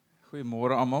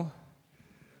Goeiemôre almal.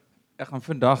 Ek gaan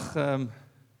vandag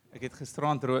ek het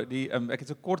gisterand ek het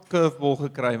so 'n kort curveball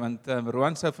gekry want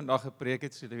Roan sou vandag gepreek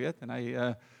het, so jy weet, en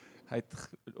hy het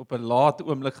op 'n laat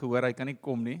oomblik gehoor hy kan nie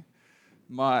kom nie.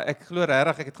 Maar ek glo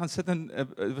regtig ek het gaan sit en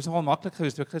dit was nogal maklik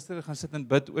geweest toe ek gister gaan sit en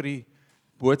bid oor die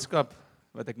boodskap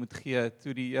wat ek moet gee,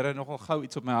 toe die Here nogal gou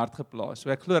iets op my hart geplaas. So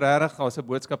ek glo regtig daar's 'n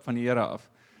boodskap van die Here af.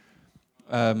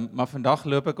 Maar vandag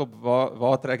loop ek op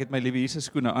water, ek het my liewe Jesus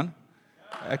skoene aan.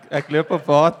 Ek loop op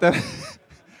water,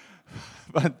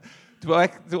 want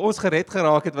toe ons gered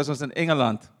geraak het, was ons in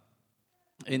Engeland,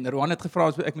 en Roan het gevra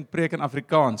of ek moet preek in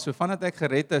Afrikaans, so vandat ek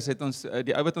gered is, het ons,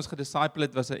 die ou wat ons gedisciple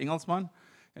het, was 'n Engelsman,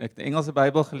 en ek het die Engelse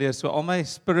Bybel gelees, so al my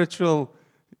spiritual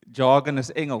jargon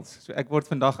is Engels, so ek word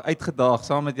vandag uitgedaag,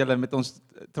 saam met julle, met ons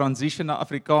transition na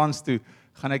Afrikaans toe,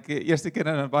 gaan ek eerste keer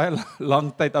in 'n baie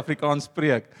lang tyd Afrikaans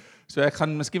preek, so ek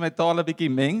gaan miskien my taal 'n bietjie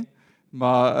meng,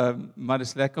 maar dit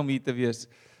is lekker om hier te wees.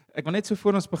 Ek wil net so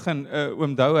voor ons begin,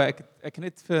 oom Douwe, ek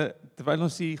net terwyl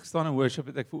ons hier gestaan in worship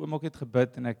het, ek voel oom ook het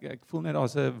gebid, en ek voel net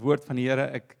daar's 'n woord van die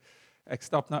Here, ek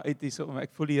stap nou uit hier,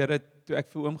 ek voel die Here, toe ek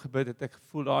vir oom gebid het, ek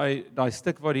voel daai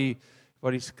stuk waar die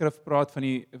skrif praat van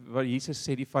waar Jesus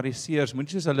sê, die fariseërs, moet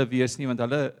nie soos hulle wees nie, want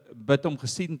hulle bid om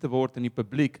gesien te word in die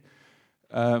publiek,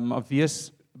 maar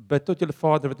bid tot julle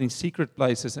Vader wat in secret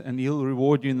place is, and he'll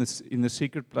reward you in the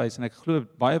secret place, en ek glo,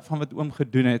 baie van wat oom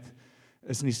gedoen het,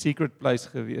 is in die secret place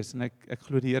gewees, en ek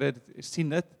glo die Here sien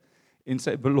dit, en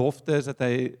sy belofte is dat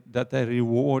hy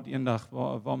reward eendag,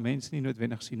 waar mense nie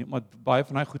noodwendig sien nie, maar baie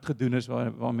van hy goed gedoen is,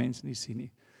 waar mense nie sien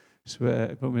nie, so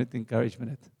ek wil net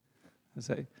encouragement het,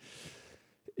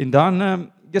 en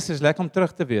dan, dis is lekker om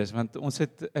terug te wees, want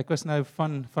ek was nou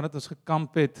vandat ons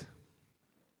gekamp het,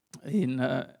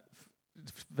 en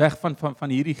weg van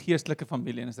hierdie geestelike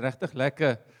familie, en is regtig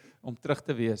lekker om terug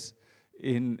te wees,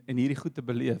 en hierdie goed te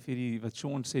beleef, hierdie wat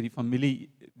Sean sê, die familie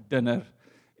dinner,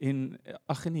 en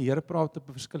die Here praat op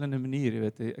 'n verskillende manier, jy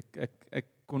weet, ek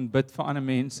kon bid vir ander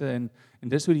mense, en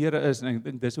dis hoe die Here is, en ek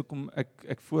dink dis hoekom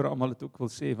ek voor almal dit ook wil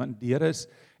sê, want die Here is,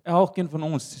 elkeen van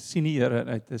ons sien die Here,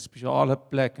 uit 'n spesiale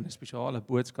plek, en 'n spesiale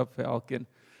boodskap vir elkeen,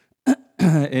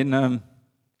 en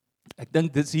ek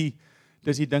dink dis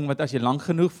die ding wat as jy lank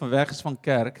genoeg van weg is van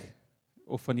kerk,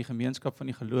 of van die gemeenskap van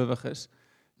die gelowiges,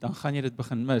 dan gaan jy dit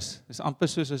begin mis. Dis amper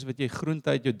soos as wat jy groente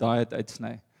uit jou diet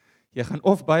uitsny. Jy gaan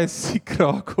of baie siek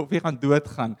raak, of jy gaan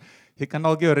doodgaan. Jy kan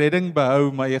dalk jou redding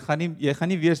behou, maar jy gaan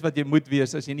nie weet wat jy moet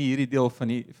wees, as jy nie hierdie deel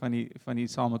van die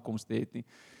samekomste het nie.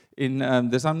 En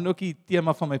dis dan ook die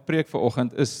tema van my preek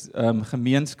vanoggend, is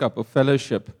gemeenskap, of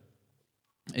fellowship.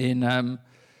 En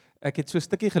ek het so 'n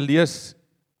stukkie gelees,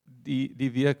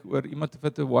 die week oor iemand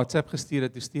wat 'n WhatsApp gestuur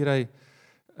het, toe stuur hy,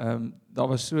 daar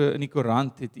was so in die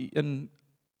koerant, het die een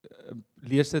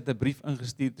lees het 'n brief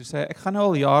ingestuur, toe sê hy, ek gaan nou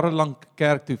al jare lank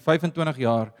kerk toe, 25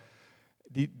 jaar,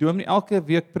 die dominee, elke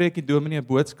week preek die dominee 'n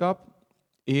boodskap,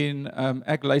 en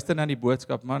ek luister na die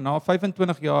boodskap, maar na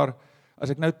 25 jaar, as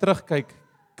ek nou terugkyk,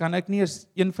 kan ek nie eens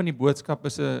een van die boodskappe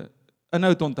se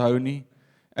inhoud onthou nie,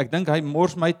 ek dink hy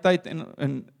mors my tyd,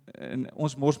 en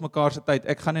ons mors mekaar se tyd,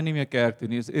 ek gaan nie meer kerk toe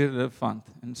nie, is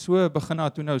irrelevant, en so begin hy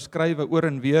toe nou skrywe oor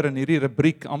en weer, in hierdie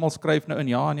rubriek, almal skryf nou in,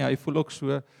 ja, hy voel ook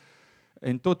so,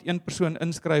 en tot een persoon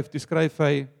inskryf, toe skryf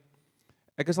hy,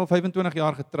 ek is al 25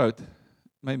 jaar getroud,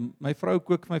 my vrou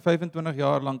kook vir my 25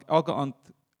 jaar lang, elke aand,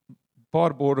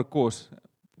 paar borde kos,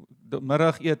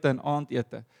 middagete en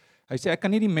aandete, hy sê, ek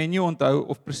kan nie die menu onthou,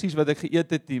 of presies wat ek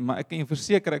geëet het nie, maar ek kan jou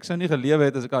verseker, ek sou nie gelewe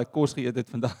het, as ek daai kos geëet het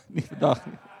vandag nie.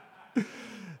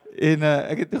 En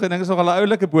ek het toe gedink, dit is nogal 'n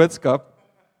oulike boodskap,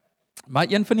 maar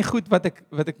een van die goed wat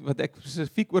ek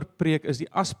spesifiek oor preek, is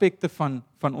die aspekte van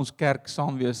ons kerk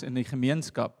saamwees in die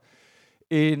gemeenskap.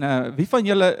 En wie van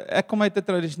julle, ek kom uit 'n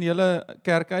tradisionele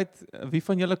kerk uit, wie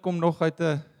van julle kom nog uit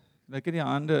 'n, ek het die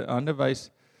hande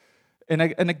wys, en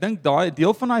ek dink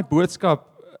deel van daai boodskap,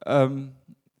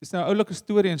 is nou 'n oulike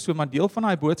storie en so, maar deel van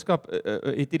daai boodskap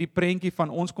het hierdie prentjie van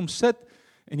ons kom sit,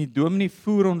 en die dominee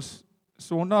voer ons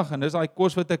Sondag, en dis daai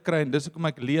kos wat ek kry, en dis hoekom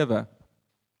ek lewe.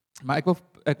 Maar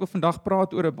ek wil vandag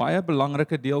praat oor 'n baie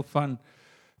belangrike deel van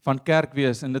kerk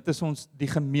wees, en dit is die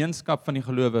gemeenskap van die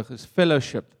gelowiges,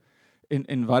 fellowship,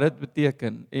 en wat dit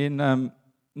beteken. En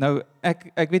nou,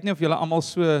 ek weet nie of julle almal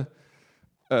so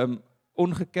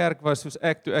ongekerk was, soos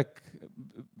ek, toe ek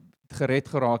gered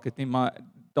geraak het nie, maar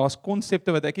daar's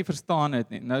konsepte wat ek nie verstaan het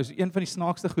nie. Nou is een van die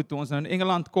snaakste goed, toe ons nou in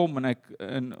Engeland kom,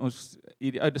 en ons,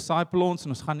 hierdie ou disciple ons, en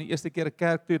ons gaan die eerste keer 'n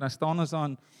kerk toe, en dan staan ons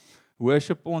aan,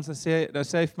 worship ons, en dan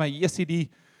sê hy vir my,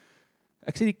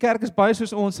 ek sê die kerk is baie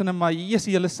soos ons, en maar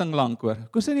julle sing lank oor.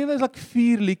 Ek sê nie, dit is like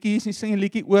 4 liedjies, en sing 'n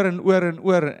liedjie oor en oor en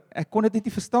oor, ek kon dit net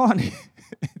nie verstaan nie.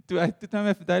 toe hy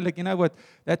my verduidelik, you know what,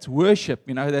 that's worship,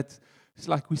 you know, it's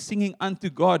like we're singing unto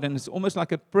God, and it's almost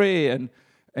like a prayer,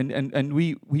 and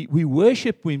we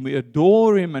worship Him, we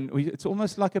adore Him, and it's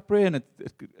almost like a prayer,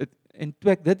 en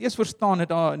toe ek dit eers verstaan, het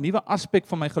daar 'n nuwe aspek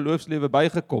van my geloofslewe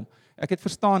bygekom. Ek het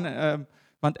verstaan,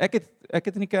 want ek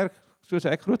het in die kerk, soos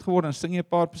ek groot geword, en sing jy 'n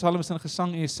paar psalms in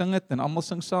gesang, en jy sing dit, en almal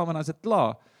sing saam, en dan is dit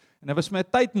klaar. En dit was my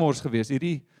 'n tydmors gewees,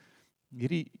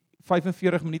 hierdie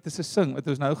 45 minute se sing, wat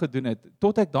ons nou gedoen het,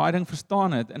 tot ek daai ding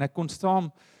verstaan het, en ek kon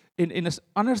saam, en is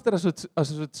anders as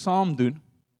ons dit saam doen.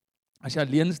 As jy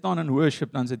alleen staan in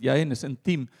worship, dan sit jy en is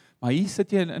intiem, maar hier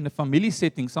sit jy in 'n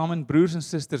familiesetting, saam met broers en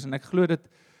susters, en ek glo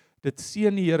dit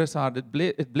seën die Here se hart,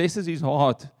 it blesses his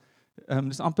heart.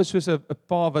 Dis amper soos 'n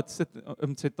pa wat sit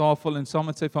om sy tafel en saam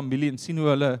met sy familie en sien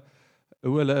hoe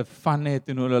hulle fun het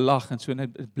en hoe hulle lag en so, en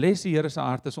dit bless die Here se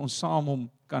hart as ons saam hom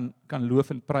kan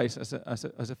loof en prys as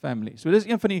 'n family. So dis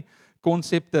een van die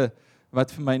konsepte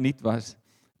wat vir my nuut was.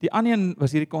 Die ander een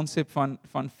was hierdie konsep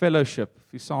van fellowship,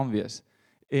 vir saam wees.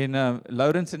 En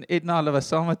Lawrence en Edna, hulle was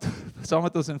saam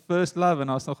met ons in First Love, en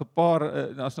daar's nog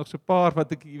 'n paar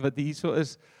wat hierso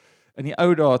is in die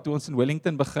ou dae toe ons in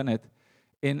Wellington begin het.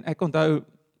 En ek onthou,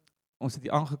 ons het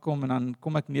hier aangekom, en dan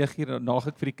kom ek 9 uur, dan daag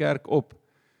ek vir die kerk op,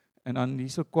 en dan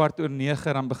hierso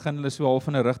 9:15, dan begin hulle so half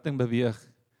in 'n rigting beweeg.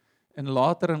 En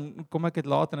later, en kom ek het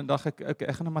later, en dag ek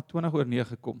gaan nou maar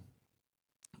 20:09 kom.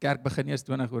 Kerk begin eers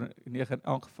 20:09 in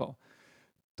elk geval.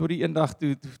 Tot die een dag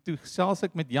toe gesels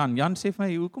ek met Jan. Jan sê vir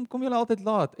my, hoekom kom julle altyd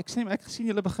laat? Ek sê, ek gesien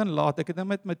julle begin laat, ek het nou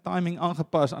met my timing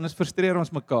aangepas, anders frustreer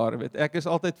ons mekaar, weet. Ek is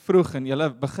altyd vroeg, en julle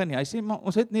begin nie. Hy sê, maar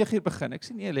ons het 9 uur begin. Ek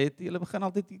sê, nee, julle begin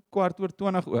altyd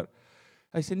 20:15.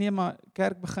 Hy sê, nee, maar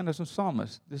kerk begin as ons saam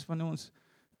is. Dis wanneer ons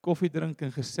koffie drink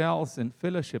en gesels en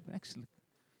fellowship. En ek sê,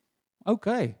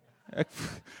 okay. Dit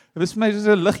was vir my soos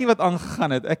 'n liggie wat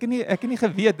aangegaan het. Ek het nie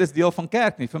geweet, dis deel van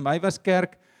kerk nie. Vir my was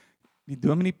kerk, die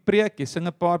dominee preek, jy sing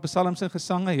 'n paar psalms en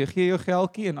gesange, jy gee jou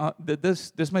geldjie, en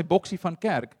dis my boksie van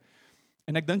kerk.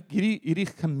 En ek dink hierdie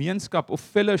gemeenskap of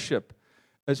fellowship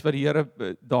is wat die Here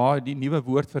daar die nuwe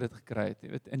woord vir dit gekry het, jy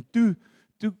weet. En toe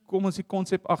kom ons die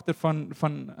konsep agter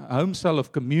van home cell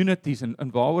of communities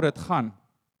en waaroor dit gaan.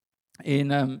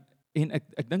 En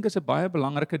ek dink is 'n baie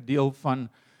belangrike deel van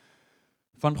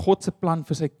God se plan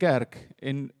vir sy kerk,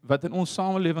 en wat in ons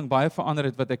samelewing baie verander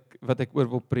het, wat ek oor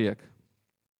wil preek.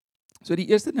 So die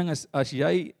eerste ding is, as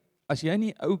jy in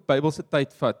die ou Bybelse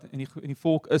tyd vat, in die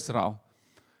volk Israel,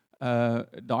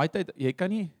 daai tyd, jy kan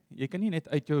nie net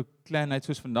uit jou clan uit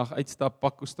soos vandag uitstap,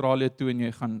 pak Australië toe, en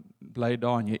jy gaan bly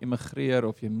daar, en jy emigreer,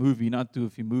 of jy move hiernatoe,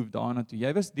 of jy move daarnatoe.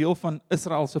 Jy was deel van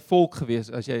Israel se volk gewees,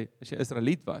 as jy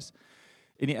Israeliet was.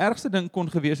 En die ergste ding kon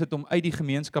gewees het om uit die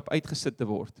gemeenskap uitgesit te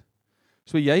word.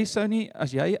 So jy sou nie,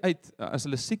 as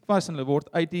hulle siek was, en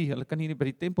hulle kan nie by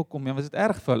die tempel kom, dan was dit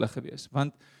erg vir hulle gewees,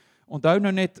 want onthou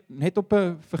nou net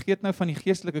vergeet nou van die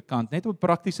geestelike kant, net op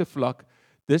praktiese vlak,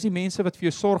 dis die mense wat vir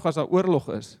jou sorg as daar oorlog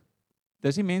is.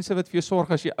 Dis die mense wat vir jou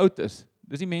sorg as jy oud is.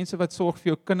 Dis die mense wat sorg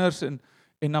vir jou kinders en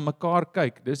na mekaar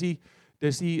kyk. Dis die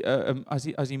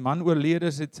as die man oorlede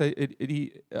is,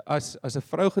 as 'n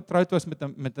vrou getroud was met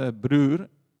 'n broer,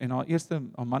 en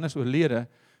haar man is oorlede,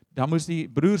 dan moes die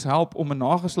broers help om 'n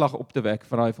nageslag op te wek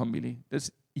vir daai familie.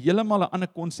 Dis heeltemal 'n ander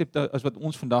konsep as wat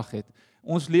ons vandag het.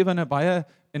 Ons lewe in 'n baie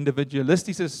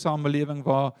individualistiese samelewing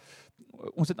waar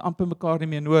ons het amper mekaar nie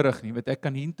meer nodig nie. Ek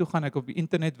kan hiertoe gaan, ek op die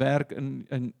internet werk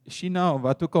in China of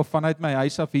wat ook al vanuit my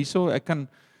huis af hierso. Ek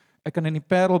kan in die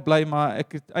Paarl bly, maar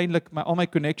ek het eintlik al my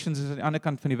connections is aan die ander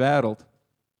kant van die wêreld.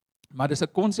 Maar dis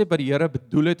 'n konsep wat die Here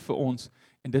bedoel het vir ons,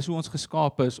 en dis hoe ons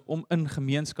geskape is om in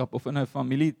gemeenskap of in 'n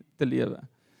familie te lewe.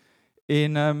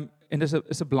 En dis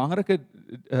 'n belangrike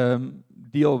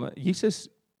deel.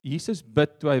 Jesus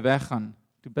bid toe hy weggaan.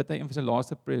 Toe bid hy een van sy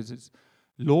laaste prayers,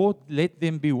 Lord, let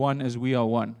them be one as we are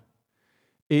one.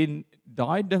 En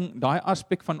daai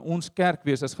aspek van ons kerk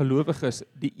wees as gelowiges,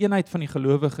 die eenheid van die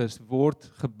gelowiges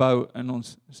word gebou in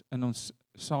ons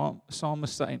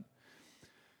samesyn.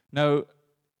 Nou,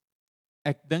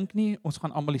 ek dink nie ons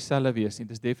gaan almal dieselfde wees nie.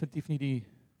 Dis definitief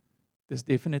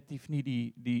nie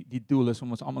die doel is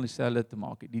om ons almal dieselfde te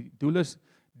maak. Die doel is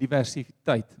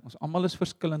diversiteit. Ons almal is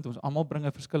verskillend, ons almal bring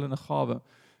 'n verskillende gawe,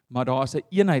 maar daar is 'n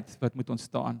eenheid wat moet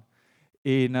ontstaan.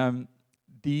 En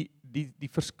die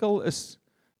verskil is,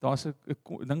 daar's 'n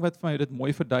ding wat vir my dit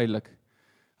mooi verduidelik.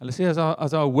 Hulle sê as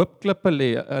daar 'n hoop klippe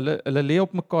lê, hulle lê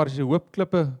op mekaar, as jy hoop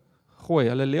klippe gooi,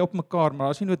 hulle lê op mekaar, maar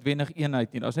daar's nie noodwendig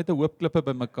eenheid nie. Daar's net 'n hoop klippe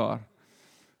by mekaar.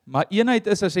 Maar eenheid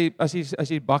is as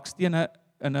jy bakstene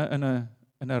in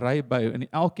 'n ry bou, en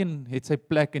elkeen het sy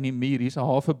plek in die muur. Hier's 'n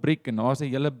halwe briek en daar's 'n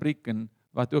hele briek en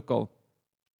wat ook al.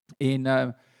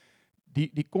 En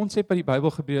die konsep wat die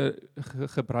Bybel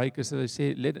gebruik is, hulle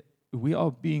sê, we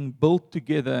are being built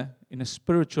together in a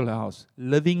spiritual house,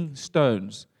 living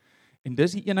stones. En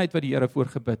dis die eenheid wat die Here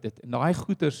voorgebid het. En daai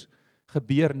goeders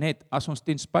gebeur net as ons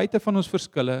ten spyte van ons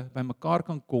verskille by mekaar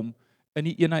kan kom in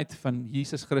die eenheid van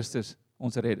Jesus Christus,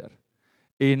 ons redder.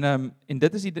 En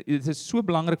dit is so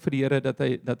belangrik vir die Here dat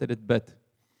hy dit bid.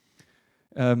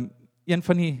 Een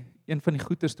van die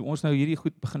goeders, toe ons nou hierdie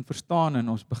goed begin verstaan en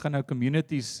ons begin nou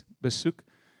communities besoek,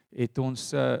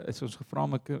 is ons gevra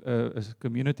om 'n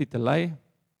community te lei.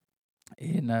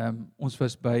 En ons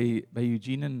was by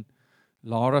Eugene en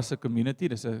Lara se community.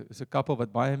 Dis 'n couple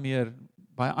wat baie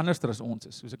anders as ons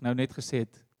is, soos ek nou net gesê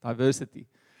het, diversity.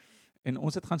 En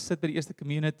ons het gaan sit by die eerste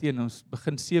community en ons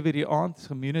begin 7:00 die aand.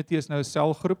 Community is nou 'n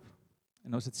selgroep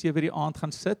en ons het 7:00 die aand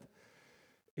gaan sit.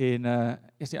 En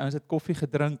die ouens het koffie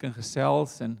gedrink en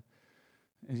gesels en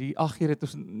die 8:00 het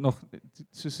ons nog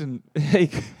soos in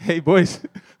hey boys,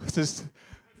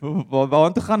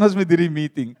 waar toe gaan ons met hierdie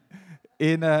meeting?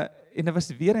 En dit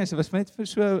was weer eens, dit was net vir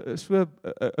so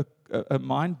 'n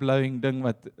mind-blowing ding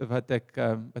wat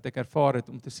ek ervaar het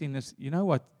om te sien is, you know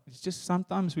what, it's just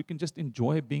sometimes we can just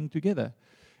enjoy being together.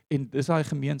 En dis daai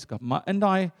gemeenskap, maar in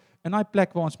daai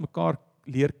plek waar ons mekaar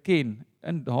leer ken,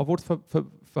 en daar word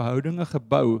verhoudinge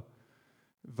gebou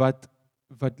wat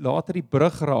later die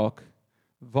brug raak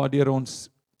waardeur ons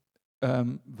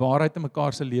waarheid in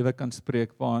mekaar se lewe kan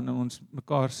spreek, waarin ons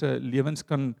mekaar se lewens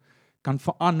kan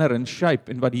verander en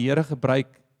shape en wat die Here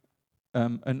gebruik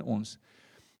in ons.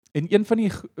 En een van die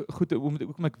goede,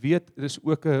 hoekom ek weet, dis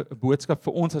ook 'n boodskap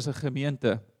vir ons as 'n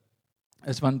gemeente,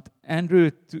 is want Andrew,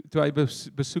 toe hy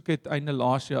besoek het einde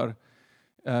laas jaar,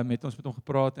 het ons met hom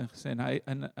gepraat en gesê,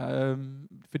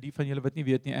 vir die van julle wat nie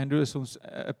weet nie, Andrew is ons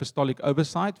apostolic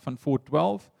oversight van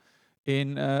 412,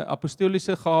 en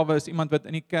apostoliese gawe is iemand wat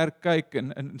in die kerk kyk,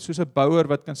 en soos 'n bouer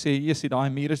wat kan sê, jy sien, daai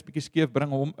muur is bietjie skeef,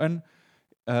 bring hom in,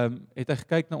 het hy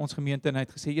gekyk na ons gemeente en hy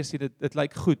het gesê, jy sien, dit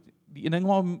lyk goed. Die een ding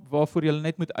waarvoor julle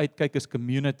net moet uitkyk is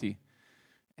community.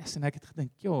 En ek het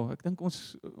gedink, ek dink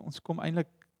ons kom eintlik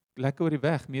lekker oor die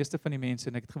weg, meeste van die mense,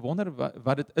 en ek het gewonder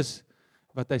wat dit is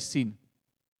wat hy sien.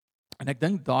 En ek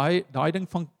dink daai ding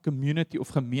van community of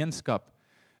gemeenskap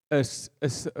is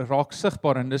raak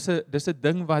sigbaar, en dis 'n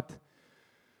ding wat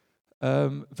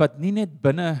nie net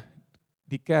binne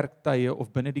die kerktye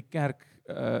of binne die kerk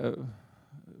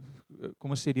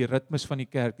kom ons sê die ritmes van die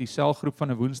kerk, die selgroep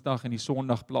van 'n Woensdag en die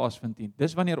Sondag plaasvind nie.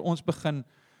 Dis wanneer ons begin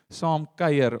saam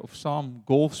kuier of saam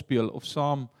golf speel of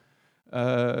saam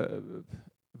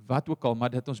wat ook al, maar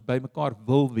dat ons by mekaar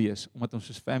wil wees, omdat ons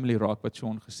soos family raak, wat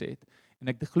Sean gesê het. En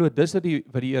ek glo dis wat die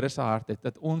Here se hart het,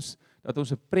 dat ons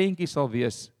 'n prentjie sal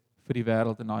wees vir die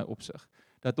wêreld in daai opsig.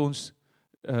 Dat ons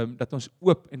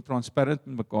oop en transparant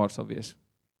met mekaar sal wees.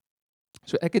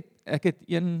 So ek het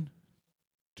 1,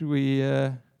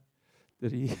 2,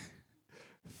 3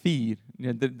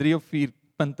 of 4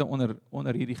 punte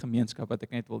onder hierdie gemeenskap wat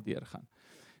ek net wil deurgaan.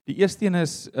 Die eerste een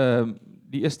is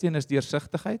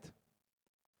deursigtigheid,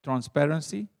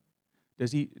 transparency.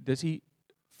 Dis die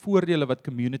voordele wat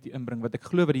community inbring, wat ek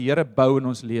glo wat die Here bou in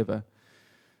ons lewe.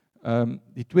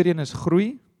 Die tweede een is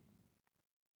groei.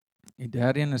 Die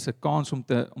derde een is 'n kans om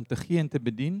te gee en te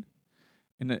bedien.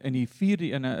 En die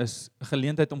vierde ene is 'n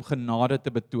geleentheid om genade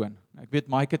te betoon. Ek weet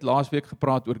Mike het laasweek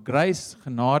gepraat oor grace,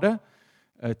 genade.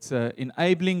 It's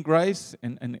enabling grace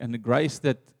and a grace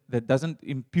that doesn't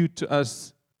impute to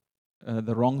us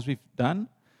the wrongs we've done,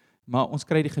 maar ons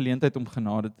kry die geleentheid om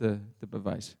genade te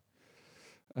bewys.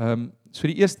 So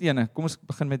die eerste ene, kom ons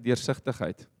begin met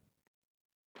deursigtigheid.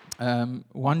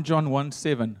 1 John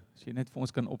 1:7, as jy net vir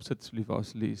ons kan opsit asseblief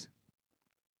Aslies.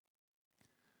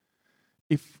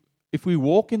 If we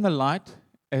walk in the light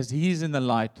as he is in the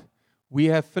light, we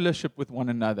have fellowship with one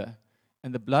another,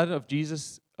 and the blood of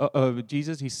Jesus,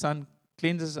 his son,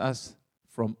 cleanses us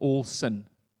from all sin.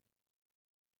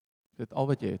 Dit al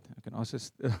wat jy het. Ek kan as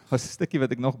 'n stukkie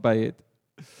wat ek nog by het.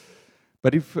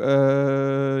 But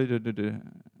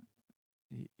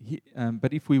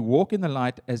if we walk in the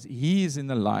light as he is in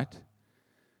the light,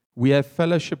 we have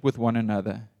fellowship with one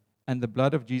another, and the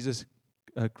blood of Jesus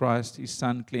Christ, his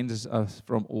son, cleanses us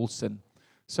from all sin.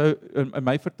 So, in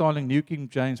my vertaling, New King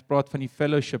James, praat van die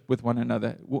fellowship with one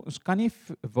another. Ons kan nie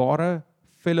ware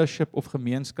fellowship of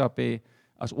gemeenskap hê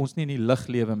as ons nie in die lig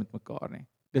lewe met mekaar nie.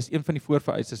 Dis een van die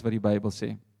voorvereistes wat die Bybel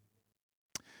sê.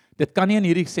 Dit kan nie in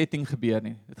hierdie setting gebeur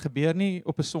nie. Dit gebeur nie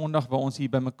op 'n Sondag waar ons hier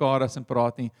by mekaar is en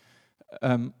praat nie.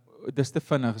 Dis te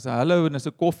vinnig. Dis 'n hallo en dis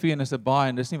 'n koffie en dis 'n baie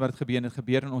en dis nie wat dit gebeur nie. Dit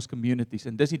gebeur in ons communities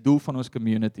en dis die doel van ons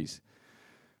communities.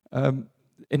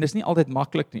 en dis nie altyd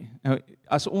maklik nie. Nou,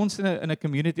 as ons in 'n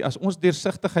community, as ons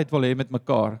deursigtigheid wil hê met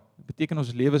mekaar, beteken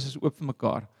ons lewens is oop vir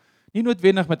mekaar. Nie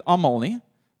noodwendig met almal nie,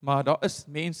 maar daar is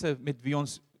mense met wie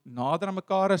ons nader aan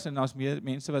mekaar is en daar's meer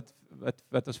mense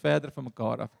wat ons verder van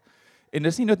mekaar af. En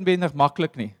dis nie noodwendig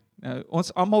maklik nie. Nou,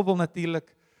 ons almal wil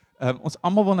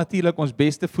natuurlik ons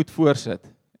beste voet voorsit.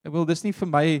 Ek wil dis nie vir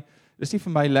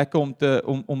my lekker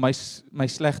om my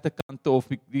slegte kante of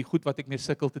die goed wat ek mee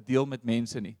sukkel te deel met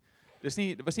mense nie.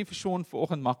 Dit was nie vir Sean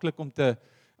vanoggend maklik om te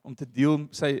deel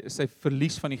sy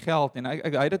verlies van die geld en hy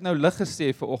het dit nou lig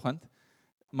gesê vanoggend,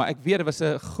 maar ek weet dit was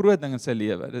 'n groot ding in sy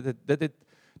lewe. Dit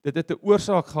het 'n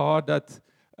oorsaak gehad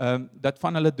dat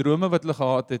van hulle drome wat hulle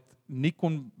gehad het nie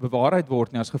kon bewaarheid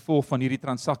word nie as gevolg van hierdie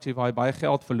transaksie waar hy baie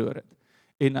geld verloor het.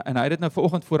 En hy het dit nou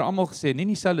vanoggend voor almal gesê, nie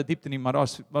dieselfde diepte nie, maar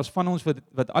was van ons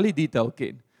wat al die detail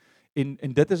ken.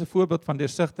 En dit is 'n voorbeeld van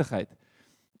deursigtigheid.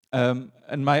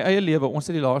 In my eie lewe, ons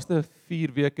het die laaste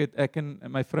 4 weke het ek en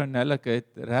my vrou Nelleke het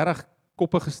regtig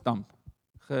koppe gestamp,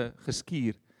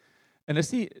 geskuur. En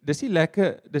dis nie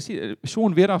lekker,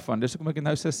 Sean weer daarvan, dis hoekom ek dit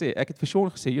nou sou sê. Ek het vir Sean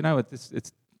gesê, you know what,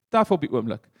 it's tough op die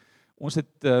oomblik. Ons het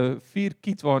 4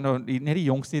 kids waar nou net die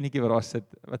jongste enetjie wat daar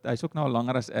sit, wat hy's ook nou al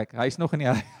langer as ek. Hy's nog in die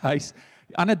huis.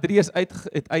 Die ander 3 is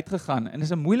uitgegaan en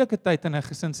dis 'n moeilike tyd in 'n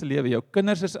gesin se lewe. Jou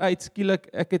kinders is uit, skielik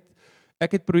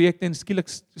ek het projekte en skielik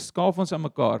skaaf ons aan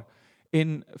mekaar.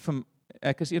 En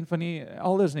ek is een van die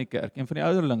elders in die kerk, een van die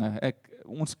ouderlinge.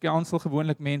 Ons counsel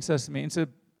gewoonlik mense as mense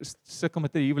sukkel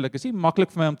met 'n huwelik. Is nie maklik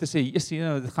vir my om te sê,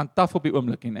 dit gaan taaf op die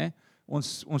oomblik nie, né?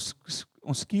 Ons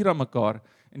skuur aan mekaar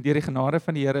en deur die genade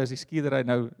van die Here is die skiedery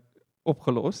nou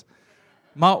opgelos.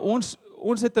 Maar ons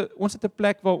het 'n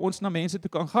plek waar ons na mense toe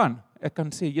kan gaan. Ek kan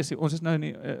sê, ons is nou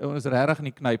nie, ons is regtig in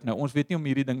die knyp nou. Ons weet nie om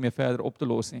hierdie ding meer verder op te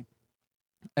los nie.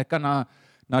 Ek kan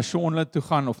na Sean toe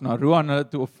gaan of na Roan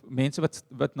toe of mense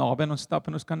wat naby aan ons stap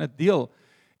en ons kan dit deel.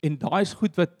 En daai is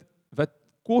goed wat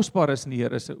kosbaar is in die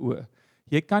Here se oë.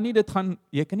 Jy kan nie dit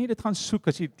gaan soek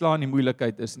as jy klaar in die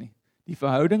moeilikheid is nie. Die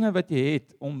verhoudinge wat jy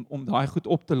het om daai goed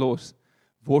op te los,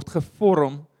 word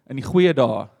gevorm in die goeie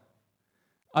dae.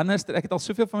 Anders, ek het al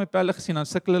soveel van my pelle gesien, dan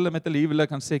sukkel hulle met 'n huwelik,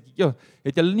 dan sê ek,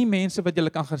 het julle nie mense wat julle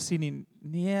kan gaan sien nie?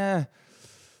 Nee,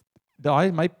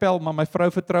 daai my pel, maar my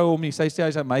vrou vertrou hom nie, sy sê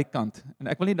hy's aan my kant. En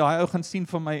ek wil nie daai ou gaan sien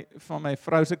van my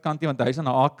vrou se kant nie, want hy's aan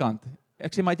haar kant.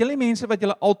 Ek sê, maar het julle nie mense wat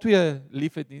julle albei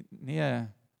liefhet nie? Nee,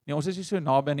 ons is nie so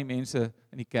naby aan die mense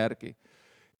in die kerk nie.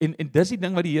 En dis die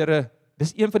ding wat die Here,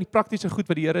 dis een van die praktiese goed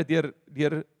wat die Here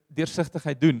deur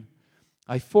deursigtigheid doen.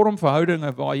 Hy vorm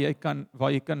verhoudinge waar jy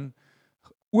kan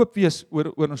oop wees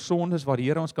oor ons sondes, waar die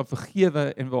Here ons kan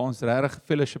vergewe en waar ons regtig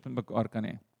fellowship met mekaar kan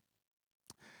hê.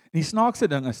 En die snaakste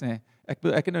ding is, ek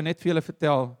het nou net vir julle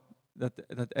vertel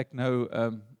dat ek nou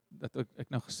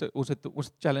ons het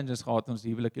challenges gehad in ons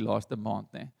huwelik die laaste maand,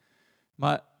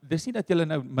 Maar dis nie dat julle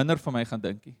nou minder van my gaan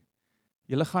dink nie.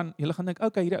 Julle gaan dink,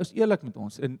 okay, hierdie ou is eerlik met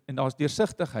ons en daar's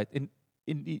deursigtigheid en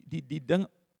die ding,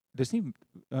 dis nie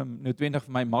noodwendig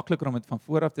vir my makliker om dit van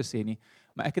vooraf te sê nie,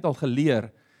 maar ek het al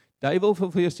geleer. Duiwel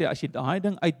wil vir jou sê, as jy daai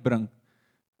ding uitbring,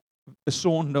 'n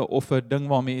sonde of 'n ding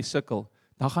waarmee jy sukkel,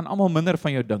 dan gaan almal minder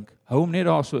van jou dink. Hou hom net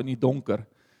daar so in die donker.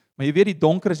 Maar jy weet die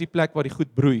donker is die plek waar die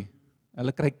goed broei.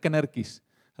 Hulle kry kindertjies.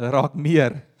 Hulle raak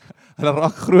meer. Hulle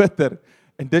raak groter.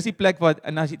 En dis die plek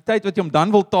en as die tyd wat jy hom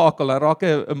dan wil takel, hy raak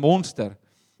 'n monster.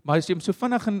 Maar as jy hom so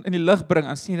vinnig in die lig bring,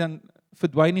 dan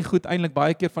verdwyn die goed eintlik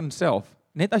baie keer van self.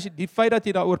 Net as jy die feit dat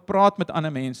jy daaroor praat met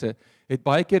ander mense, het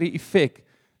baie keer die effek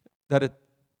dat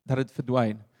dit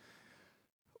verdwyn.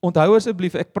 Onthou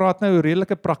asseblief, ek praat nou oor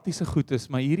redelike praktiese goed is,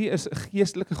 maar hierdie is 'n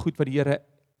geestelike goed wat die Here,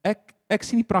 ek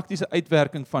sien die praktiese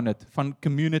uitwerking van dit, van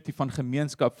community, van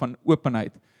gemeenskap, van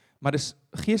openheid. Maar dis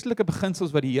geestelike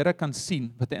beginsels wat die Here kan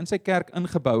sien, wat hy in sy kerk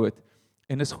ingebou het,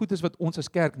 en dis goed is wat ons as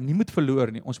kerk nie moet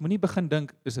verloor nie. Ons moet nie begin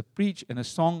dink, is 'n preach en 'n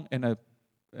song en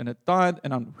 'n tithe en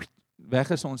dan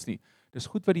weg is ons nie. Dis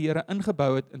goed wat die Here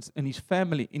ingebou het in his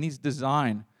family, in his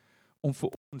design, om vir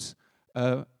ons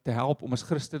te help om as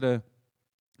Christene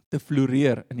te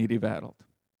floreer in hierdie wêreld.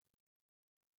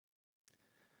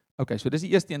 Okay, so dis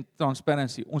die eerste een,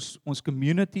 transparency. Ons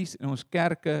communities en ons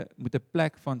kerke moet 'n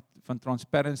plek van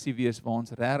transparency wees, waar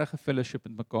ons regtig 'n fellowship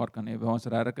met mekaar kan hê, waar ons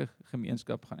regtig 'n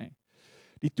gemeenskap gaan hê.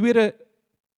 Die tweede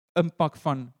impak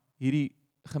van hierdie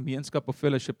gemeenskap of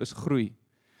fellowship is groei.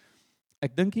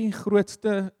 Ek dink die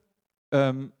grootste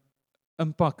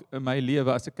impak in my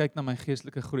lewe, as ek kyk na my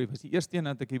geestelike groei, was die eerste een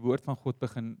dat ek die woord van God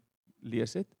begin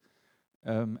lees het.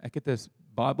 Ek het 'n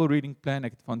Bible reading plan,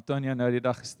 ek het van Tonya nou die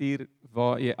dag gestuur,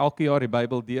 waar jy elke jaar die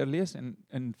Bybel deurlees,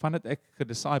 en vandat ek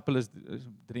gedisciple is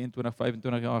 23,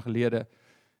 25 jaar gelede,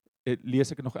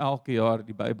 lees ek nog elke jaar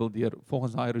die Bybel deur,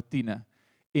 volgens daai routine.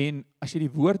 En as jy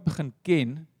die woord begin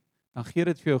ken, dan gee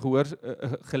dit vir jou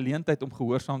geleentheid om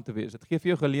gehoorsaam te wees. Dit gee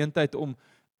vir jou geleentheid om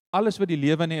alles wat die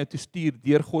lewe na jou toe stuur,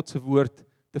 deur God se woord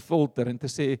te filter en te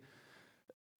sê,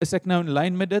 is ek nou in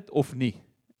lyn met dit of nie?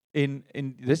 En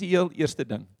dis die heel eerste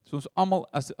ding. So ons almal,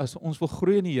 as ons wil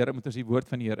groei in die Here, moet ons die woord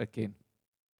van die Here ken.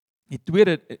 Die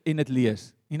tweede, en dit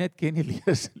lees. Nie net ken nie,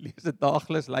 lees dit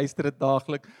daagliks, luister dit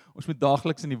daagliks. Ons moet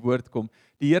daagliks in die woord kom.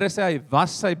 Die Here sê, hy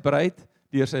was sy bruid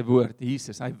deur sy woord,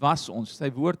 Jesus. Hy was ons. Sy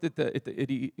woord het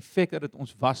die effek dat dit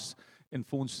ons was en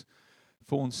vir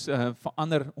ons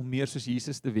verander om meer soos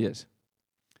Jesus te wees.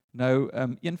 Nou,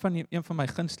 een van my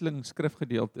gunsteling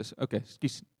skrifgedeeltes,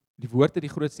 die woord het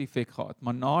die grootste effek gehad,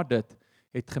 maar na dit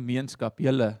het gemeenskap,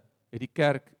 het die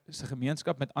kerk se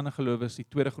gemeenskap met ander gelowiges die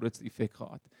tweede grootste effek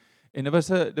gehad. En dit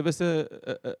was 'n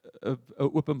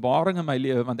openbaring in my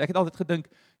lewe, want ek het altyd gedink,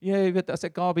 jy weet, as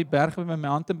ek daar op die berg met my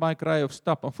mountainbike ry of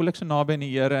stap, dan voel ek so naby aan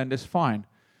die Here en dis fyn.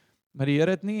 Maar die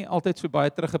Here het nie altyd so baie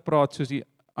teruggepraat soos die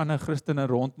ander Christene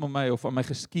rondom my of aan my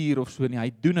geskuur of so nie.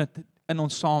 Hy doen dit in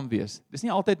ons saam wees. Dis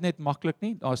nie altyd net maklik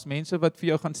nie. Daar's mense wat vir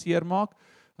jou gaan seermaak,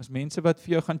 daar's mense wat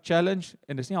vir jou gaan challenge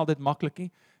en dis nie altyd maklik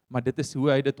nie, maar dit is hoe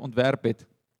hy dit ontwerp het.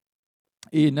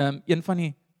 En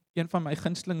een van my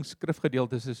gunsteling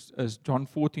skrifgedeeltes is John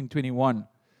 14:21.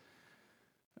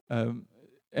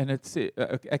 En dit sê,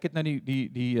 ek het nou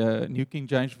die New King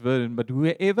James Version, but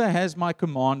whoever has my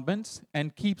commandments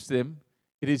and keeps them,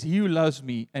 it is he who loves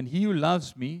me, and he who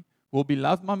loves me will be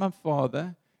loved by my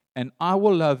Father, and I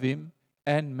will love him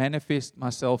and manifest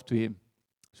myself to him.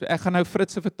 So ek gaan nou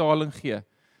Fritz se vertaling gee.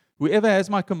 Whoever has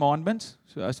my commandments,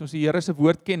 so as ons die Here se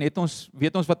woord ken, weet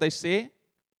ons wat hy sê,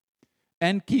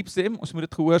 and keeps them, ons moet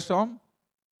dit gehoorsaam.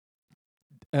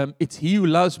 It's he who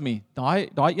loves me.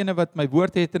 Daai ene wat my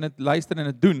woord het en dit luister en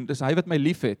dit doen, dis hy wat my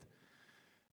liefhet.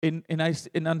 En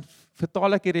dan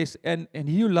vertaal ek hier and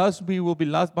he who loves me will be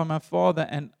loved by my Father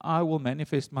and I will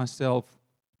manifest myself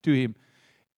to him.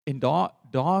 En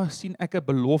daar sien ek 'n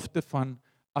belofte van,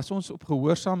 as ons op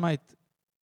gehoorsaamheid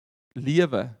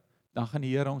lewe, dan gaan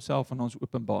die Here homself aan ons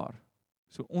openbaar.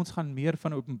 So ons gaan meer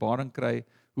van 'n openbaring kry,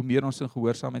 hoe meer ons in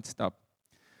gehoorsaamheid stap.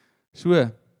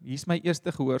 So, hier's my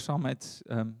eerste gehoorsaamheids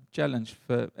challenge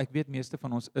vir, ek weet meeste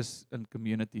van ons is in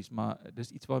communities, maar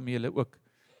dis iets waarmee jy ook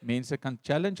mense kan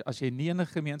challenge. As jy nie in 'n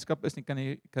gemeenskap is nie,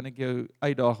 kan ek jou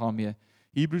uitdaag daarmee.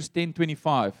 Hebrews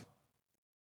 10:25.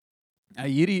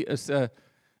 Hierdie is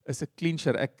 'n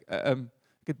clincher. Ek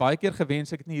het baie keer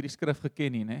gewens ek het nie hierdie skrif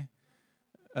geken nie, né?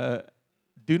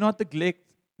 Do not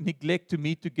neglect to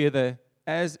meet together,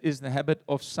 as is the habit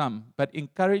of some, but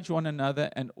encourage one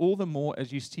another, and all the more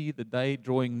as you see the day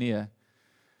drawing near.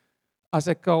 As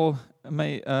ek al in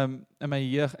my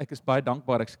jeug, ek is baie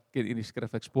dankbaar, ek ken hierdie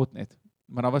skrif, ek spot net.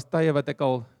 Maar daar was tye wat ek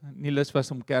al nie lus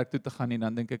was om kerk toe te gaan nie,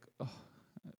 dan dink ek,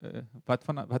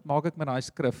 wat maak ek met daai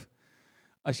skrif?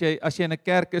 As jy in 'n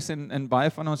kerk is en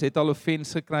baie van ons het al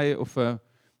offense gekry of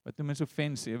wat noem mens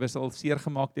offense, jy was al seer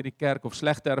gemaak deur die kerk of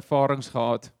slegte ervarings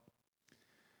gehad.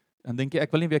 Dan dink jy,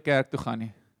 ek wil nie weer kerk toe gaan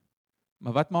nie.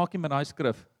 Maar wat maak jy met daai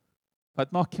skrif?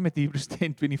 Wat maak jy met Hebrews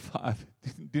 10:25?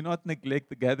 Do not neglect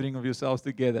the gathering of yourselves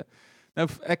together. Nou,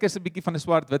 ek is 'n bietjie van 'n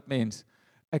swart-wit mens.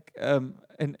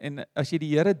 En as jy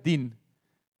die Here dien,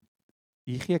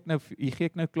 hier gee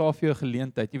ek nou klaar vir jou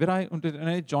geleentheid. Jy weet daai, ons het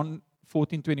net John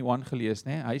 14:21 gelees,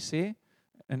 né? Hy sê,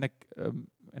 en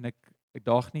ek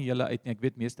daag nie julle uit nie, ek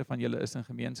weet meeste van julle is in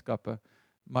gemeenskappe,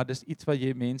 maar dis iets wat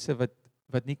jy mense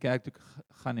wat nie kerk toe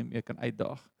gaan en meer kan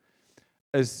uitdaag,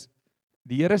 is,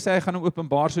 die Here sê, hy gaan hom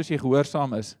openbaar soos jy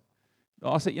gehoorsaam is.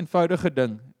 Daar's 'n eenvoudige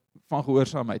ding van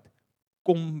gehoorsaamheid.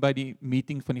 Kom by die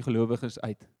meeting van die gelowiges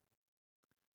uit.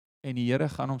 En die Here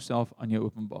gaan homself aan jou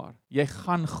openbaar. Jy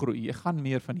gaan groei, jy gaan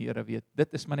meer van die Here weet.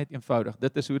 Dit is maar net eenvoudig,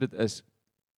 dit is hoe dit is.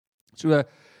 So,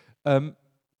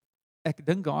 ek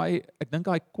dink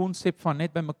daai konsep van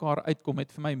net by mekaar uitkom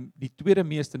het vir my die tweede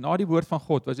meeste, na die woord van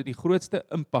God, was dit die grootste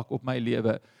impak op my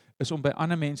lewe, is om by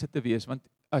ander mense te wees, want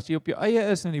as jy op jou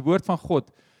eie is in die woord van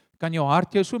God, kan jou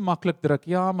hart jou so maklik druk,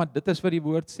 ja, maar dit is wat die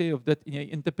woord sê, of dit, en jy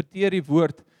interpreteer die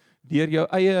woord deur jou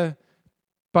eie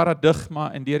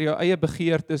paradigma, en deur jou eie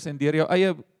begeertes, en deur jou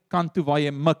eie kant toe waar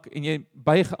jy mik, en jy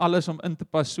buig alles om in te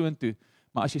pas soontoe.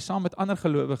 Maar as jy saam met ander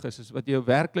gelowiges is, wat jou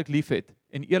werklik lief het,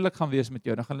 en eerlik gaan wees met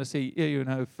jou, dan gaan hulle sê, jy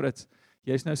nou Fritz,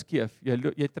 jy's nou skeef,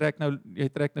 jy trek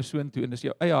nou soontoe, en dis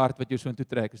jou eie hart wat jou soontoe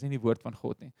trek, is nie die woord van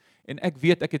God nie. En ek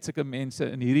weet, ek het sulke mense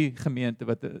in hierdie gemeente,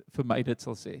 wat vir my dit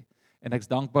sal sê, en ek's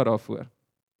dankbaar daarvoor.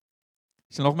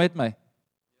 Is jy nog met my?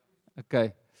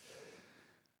 Okay.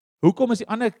 Hoekom is die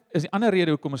ander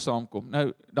rede hoekom ons saamkom?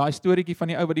 Nou, daai storieetjie van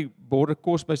die ou wat die borde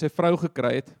kos by sy vrou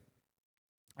gekry het,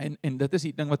 en dit is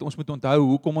die ding wat ons moet onthou,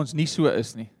 hoekom ons nie so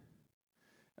is nie.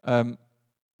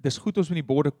 Dis goed ons moet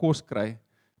die borde kos kry,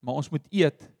 maar ons moet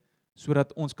eet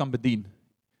sodat ons kan bedien.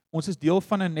 Ons is deel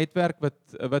van 'n netwerk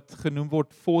wat genoem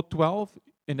word 412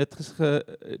 en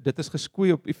dit is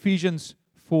geskoei op Ephesians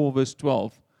 4 verse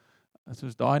 12. As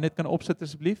ons daai net kan opsit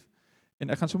asseblief. En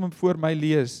ek gaan sommer voor my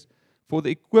lees. For the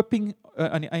equipping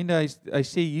aan die einde hy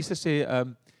sê Jesus sê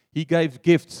he gave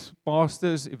gifts,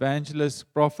 pastors, evangelists,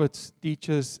 prophets,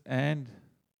 teachers and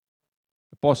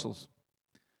apostles.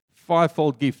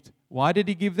 Fivefold gift. Why did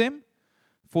he give them?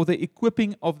 For the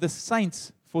equipping of the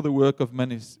saints for the work of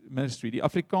ministry. Die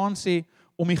Afrikaans sê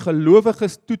om die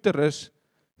gelowiges toe te rus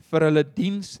vir hulle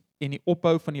diens en die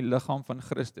opbou van die liggaam van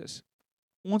Christus.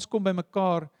 Ons kom by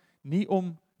mekaar nie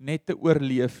om net te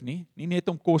oorleef nie net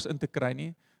om kos in te kry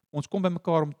nie. Ons kom by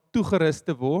mekaar om toegerus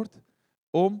te word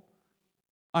om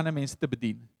ander mense te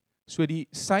bedien. So die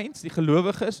saints, die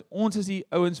gelowiges, ons is die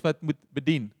ouens wat moet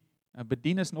bedien.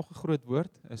 Bedien is nog 'n groot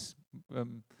woord, is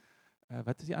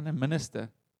wat is die ander minister?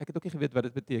 Ek het ook nie geweet wat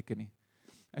dit beteken nie.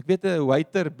 Ek weet 'n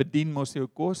waiter bedien mos jou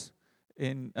kos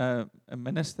en 'n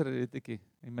minister weet ek nie.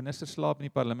 Die minister slaap in die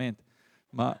parlement.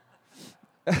 Maar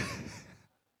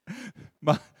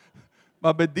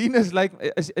maar bedien is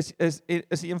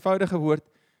 'n eenvoudige woord.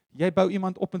 Jy bou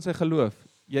iemand op in sy geloof.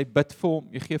 Jy bid vir hom,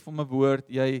 jy gee vir hom 'n woord,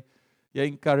 jy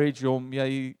encourage hom,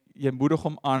 jy moedig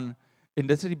hom aan en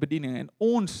dit is die bediening en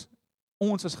ons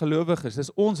as gelowiges,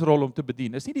 dis ons rol om te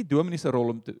bedien. Dis nie die dominee se rol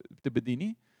om te bedien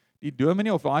nie. Die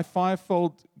dominee of daai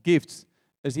fivefold gifts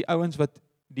is die ouens wat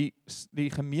die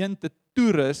gemeente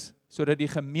toerus sodat die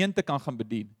gemeente kan gaan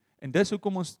bedien. En dis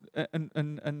hoekom ons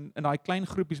in daai klein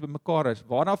groepies bymekaar is,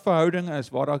 waar daar verhoudinge is,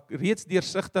 waar daar reeds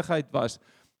deursigtigheid was,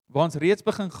 waar ons reeds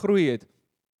begin groei het.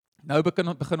 Nou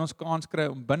begin ons kans kry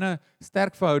om binne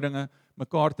sterk verhoudinge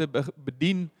mekaar te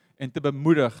bedien en te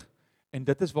bemoedig. En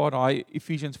dit is waar daai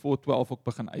Ephesians 4:12 ook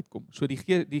begin uitkom. So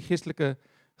die geestelike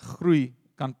groei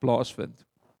kan plaasvind.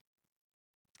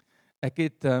 Ek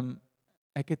weet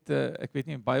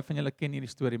nie, baie van julle ken hierdie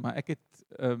storie, maar ek het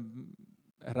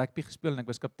rugby gespeel en ek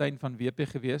was kaptein van WP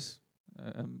gewees,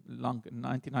 lank in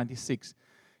 1996.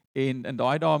 En in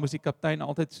daai dae moes die kaptein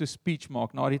altyd so speech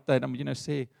maak, na die tyd, dan moet jy nou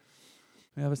sê,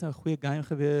 ja, was nou 'n goeie game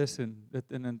gewees, en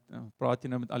praat jy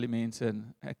nou met al die mense,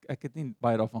 en ek het nie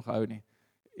baie daarvan gehou nie.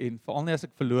 En veral nie as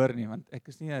ek verloor nie, want ek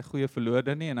is nie 'n goeie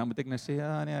verloorder nie, en dan moet ek nou sê,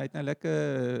 ja nee, hy het nou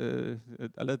lekker,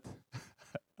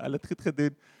 hulle het goed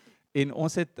gedoen. En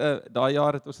ons het, daai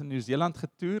jaar het ons in Nieu-Seeland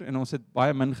getoer, en ons het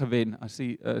baie min gewen, as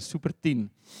die Super 10,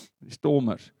 die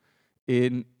Stormers.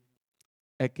 En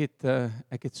ek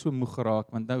het so moeg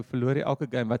geraak, want nou verloor jy elke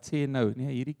game, wat sê jy nou?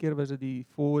 Nee, hierdie keer was dit die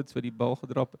forwards wat die bal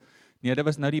gedrap. Nee, dit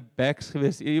was nou die backs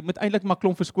gewees. Jy moet eintlik maar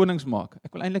klomp verskonings maak.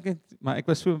 Ek wil eintlik net, maar ek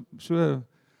was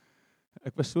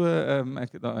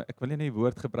ek wil nie 'n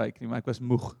woord gebruik nie, maar ek was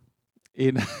moeg.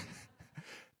 En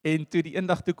en toe die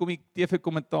eendag toe kom die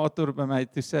TV-kommentator by my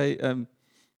toe sê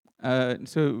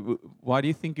so why do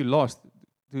you think you lost?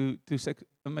 Toe sê ek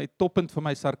in my toppunt van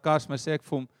my sarkasme sê ek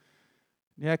vir hom,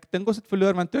 nee, ek dink ons het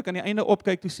verloor, want toe ek aan die einde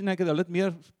opkyk, toe sien ek hulle het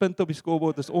meer punte op die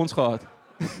scorebord as ons gehad.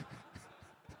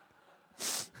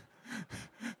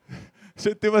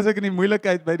 So toe was ek in die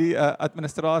moeilikheid by die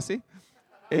administrasie.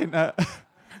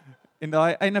 En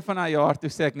daai einde van daai jaar toe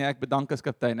sê ek, nee, ek bedank as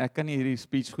kaptein, ek kan nie hierdie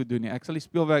speech goed doen nie. Ek sal die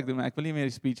speelwerk doen, maar ek wil nie meer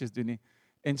die speeches doen nie.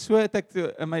 En so het ek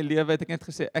in my lewe het ek net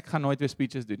gesê, ek gaan nooit weer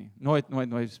speeches doen nie. Nooit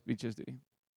speeches doen nie.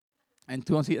 En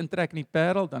toe ons hier intrek in die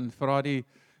Paarl, dan vra die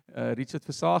Richard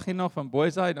Versagie nog van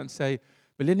Boyside, dan sê hy,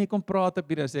 wil jy nie kom praat op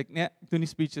hier? Dan sê ek, nee, ek doen nie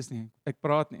speeches nie, ek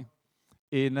praat nie.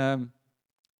 En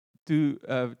toe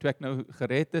ek nou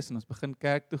gered is en ons begin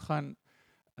kerk toe gaan,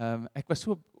 ek was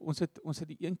so, ons het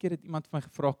die een keer het iemand van my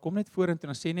gevra, kom net vorentoe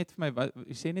en sê net vir my,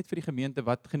 sê net vir die gemeente,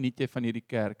 wat geniet jy van hierdie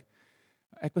kerk?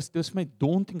 Dit was my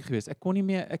daunting geweest, ek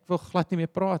wil glad nie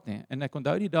meer praat nie, en ek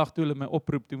onthou die dag toe hulle my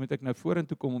oproep, toe moet ek nou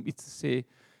vorentoe kom om iets te sê,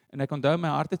 en ek onthou my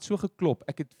hart het so geklop,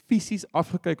 ek het fisies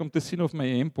afgekyk om te sien of my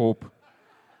hemp hop,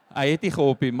 hy het nie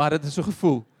gehop nie, maar dit is so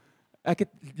gevoel, ek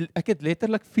het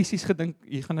letterlik fisies gedink,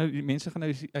 die mense gaan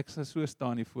nou, ek sal so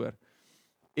staan hier voor,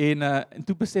 en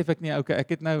toe besef ek nie, okay, ek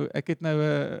het nou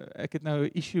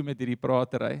 'n issue met hierdie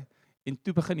pratery, en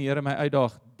toe begin die Here my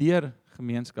uitdaag deur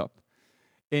gemeenskap.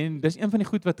 En dis een van die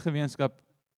goed wat gemeenskap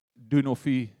doen, of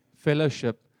die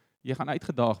fellowship, jy gaan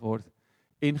uitgedaag word,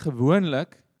 en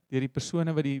gewoonlik deur die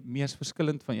persone wat die mees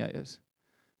verskillend van jy is.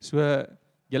 So,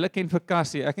 julle ken vir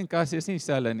Cassie, ek en Cassie is nie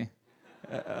dieselfde nie.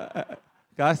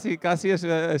 Cassie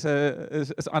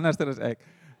is anders as ek.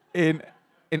 En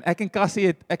ek en Cassie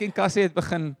het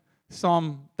begin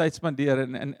saam tyd spandeer,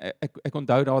 en ek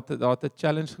onthou daar het 'n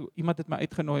challenge, iemand het my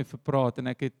uitgenooi vir praat, en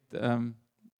ek het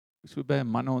so by 'n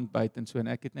manne ontbyt en so, en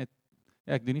ek het net,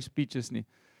 ja, ek doen nie speeches nie,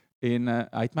 En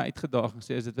hy het my uitgedaag en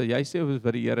sê, is dit wat jy sê of is dit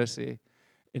wat die Here sê?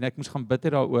 En ek moes gaan bid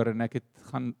daaroor en ek het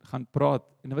gaan praat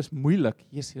en dit was moeilik.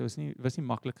 Jesus, dit was nie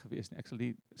maklik geweest nie. Ek sal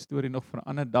die storie nog vir 'n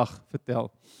ander dag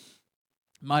vertel.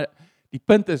 Maar die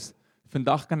punt is,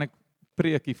 vandag kan ek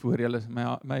preek hier voor julle.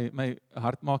 My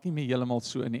hart maak nie meer heeltemal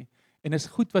so nie. En is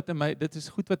goed wat in my, dit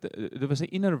was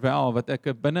 'n inner vow wat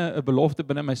ek binne 'n belofte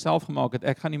binne myself gemaak het.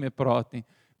 Ek gaan nie meer praat nie,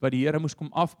 wat die Here moes kom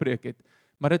afbreek het.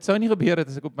 Maar dit sou nie gebeur het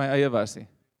as ek op my eie was nie.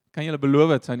 Kan julle beloof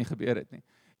dit sou nie gebeur het nie.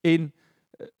 En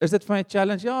is dit vir my 'n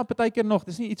challenge? Ja, partykeer nog.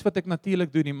 Dis nie iets wat ek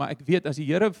natuurlik doen nie, maar ek weet as die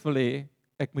Here wil hê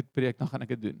ek moet preek, dan gaan ek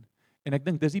dit doen. En ek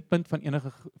dink dis die punt van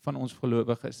enige van ons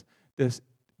gelowiges. Dis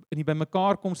in die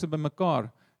bymekaarkomste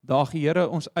bymekaar, daag die Here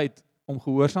ons uit om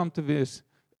gehoorsaam te wees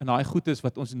in daai goedes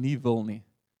wat ons nie wil nie.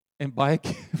 En baie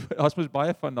keer, as mens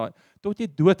baie van daai, tot jy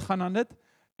doodgaan aan dit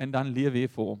en dan leef jy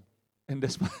vir hom. En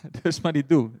dis maar die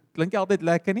doel. Klink nie altyd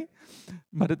lekker nie,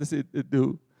 maar dit is die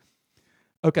doel.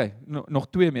 Okay, nog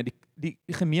twee meer. Die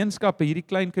gemeenskappe, hierdie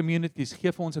klein communities,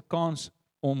 gee vir ons 'n kans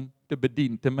om te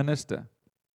bedien, te minister.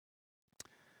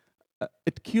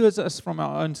 It cures us from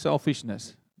our own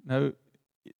selfishness. Nou,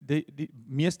 die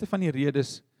meeste van die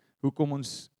redes hoekom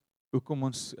ons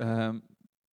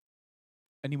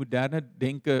in die moderne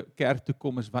denke kerk toe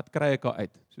kom is, wat kry ek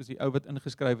uit? Soos die ou wat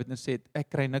ingeskryf het en sê, ek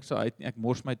kry niks uit nie, ek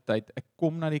mors my tyd, ek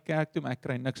kom na die kerk toe, maar ek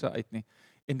kry niks uit nie.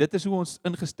 En dit is hoe ons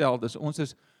ingestel is. Ons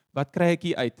is, wat kry ek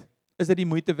hier uit? Is dit die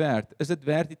moeite werd? Is dit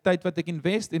werd die tyd wat ek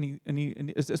invest in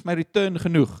is my return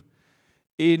genoeg?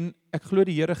 En ek glo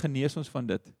die Here genees ons van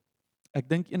dit. Ek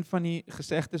dink een van die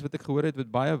gesegdes wat ek gehoor het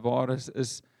wat baie waar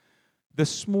is the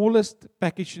smallest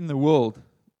package in the world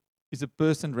is a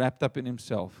person wrapped up in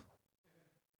himself.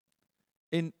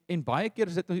 En baie keer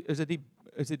is dit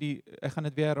die ek gaan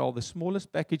dit weer herhaal, the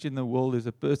smallest package in the world is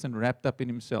a person wrapped up in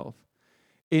himself.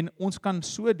 En ons kan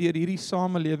so deur hierdie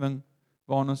samelewing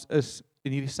waarin ons is,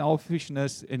 en hierdie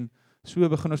selfishness, en so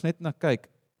begin ons net na kyk,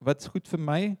 wat's goed vir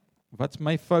my, wat's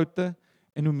my foute,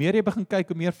 en hoe meer jy begin kyk,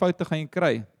 hoe meer foute gaan jy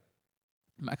kry.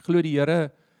 Maar ek glo die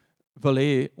Here wil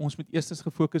hê, ons moet eerstens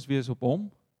gefokus wees op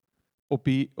hom, op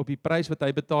die prys wat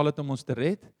hy betaal het om ons te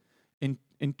red,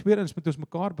 en tweedens moet ons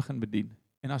mekaar begin bedien.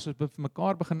 En as ons vir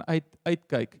mekaar begin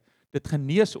uitkyk, dit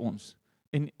genees ons,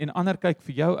 en ander kyk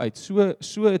vir jou uit,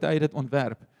 so het hy dit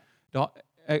ontwerp.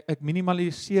 Ek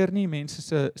minimaliseer nie mense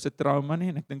se trauma nie,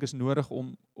 en ek dink is nodig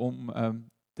om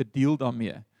te deel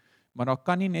daarmee. Maar daar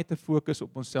kan nie net 'n fokus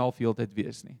op onsself heeltyd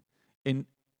wees nie. En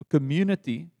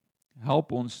community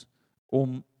help ons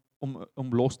om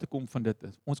los te kom van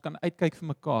dit. Ons kan uitkyk vir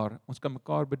mekaar, ons kan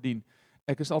mekaar bedien.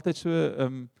 Ek is altyd so,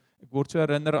 ek word so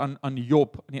herinner aan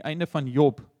Job, aan die einde van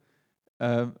Job,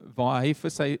 waar hy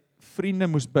vir sy vriende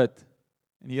moes bid.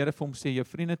 En die Here vir hom sê, jou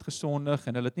vriende het gesondig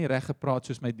en hulle het nie reg gepraat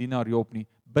soos my dienaar Job nie.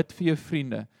 Bid vir jou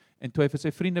vriende. En toe hy vir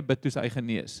sy vriende bid, toe is hy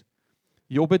genees.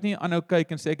 Job het nie aanhou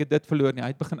kyk en sê ek het dit verloor nie. Hy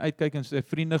het begin uitkyk en sy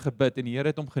vriende gebid en die Here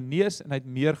het hom genees en hy het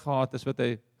meer gehad as wat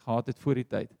hy gehad het voor die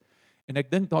tyd. En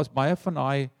ek dink daar's baie van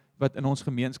daai wat in ons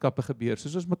gemeenskappe gebeur.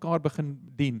 Soos ons mekaar begin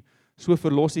dien, so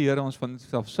verlos die Here ons van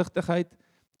selfsugtigheid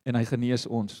en hy genees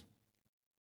ons.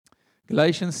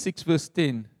 Galatians 6 verse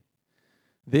 10.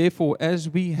 Therefore, as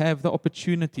we have the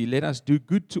opportunity, let us do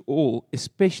good to all,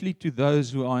 especially to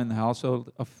those who are in the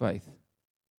household of faith.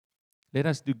 Let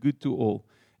us do good to all.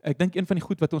 Ek dink een van die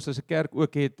goed wat ons as 'n kerk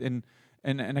ook het, en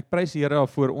ek prys die Here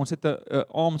daarvoor, ons het 'n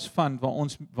alms fund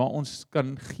waar ons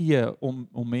kan gee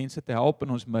om mense te help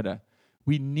in ons midde.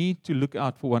 We need to look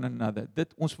out for one another.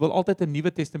 Ons wil altyd 'n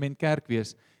Nuwe Testament kerk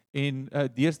wees, en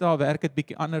deesdae werk dit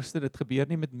bietjie anders. Dit gebeur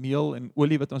nie met meel en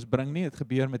olie wat ons bring nie, dit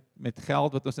gebeur met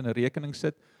geld wat ons in 'n rekening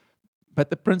sit. But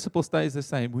the principle stays the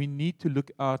same. We need to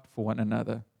look out for one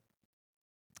another.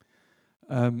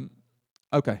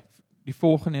 Okay, die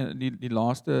volgende, die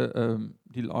laaste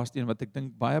een wat ek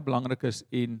dink baie belangrik is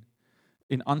en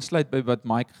aansluit by wat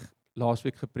Mike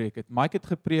laasweek gepreek het. Mike het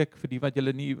gepreek vir die wat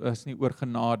julle nie was nie oor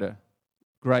genade,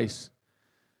 grace,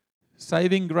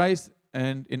 saving grace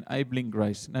and enabling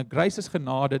grace. Nou grace is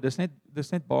genade, dis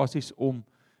net basies om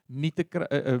nie te kry,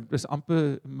 dis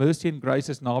amper mercy en grace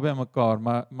is naby aan mekaar,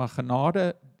 maar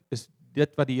genade is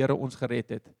dit wat die Here ons gered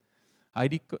het. Hy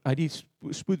het die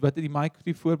spoed, wat het die Mike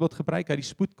die voorbeeld gebruik, hy het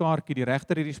die spoedkaartjie, die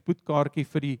regter het die spoedkaartjie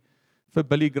vir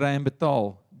Billy Graham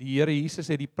betaal. Die Here Jesus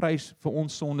het die prys vir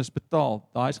ons sondes betaal.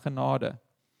 Daai is genade.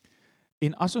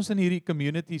 En as ons in hierdie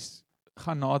communities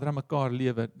gaan nader aan mekaar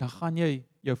lewe, dan gaan jy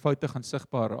jou foute gaan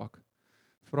sigbaar raak.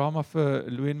 Vra maar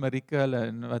vir Louis en Marike hulle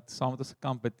en wat saam met ons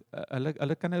gekamp het.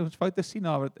 Hulle kan ons foute sien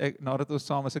nadat ons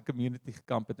saam as 'n community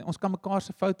gekamp het. En ons kan mekaar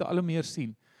se foute al hoe meer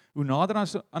sien. Hoe nader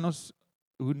ons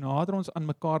aan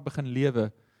mekaar begin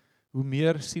lewe, hoe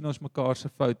meer sien ons mekaar se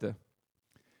foute.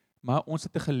 maar ons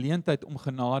het 'n geleentheid om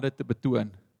genade te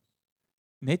betoon.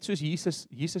 Net soos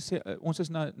Jesus sê, ons is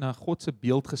na God se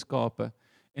beeld geskape,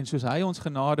 en soos hy ons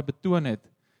genade betoon het,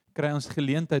 kry ons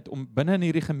geleentheid om binne in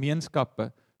hierdie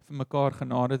gemeenskappe vir mekaar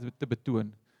genade te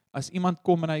betoon. As iemand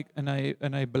kom en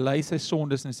hy bely sy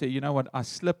sondes en sê, you know what, I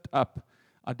slipped up,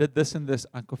 I did this and this,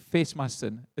 I confess my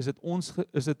sin, is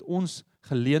dit ons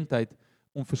geleentheid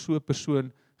om vir so 'n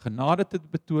persoon genade te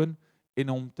betoon en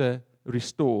om te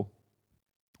restore.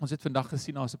 Ons het vandag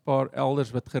gesien, daar's 'n paar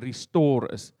elders wat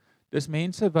gerestore is. Dis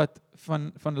mense wat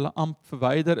van hulle amp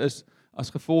verwyder is as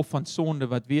gevolg van sonde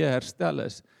wat weer herstel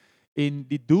is. En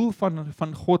die doel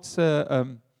van God se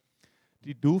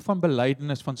die doel van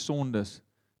belydenis van sondes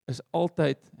is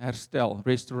altyd herstel,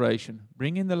 restoration.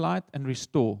 Bring in the light and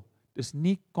restore. Dis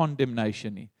nie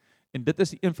condemnation nie. En dit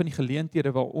is een van die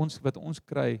geleenthede wat ons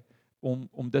kry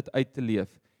om dit uit te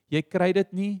leef. Jy kry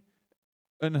dit nie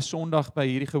in 'n Sondag by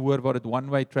hierdie gehoor waar dit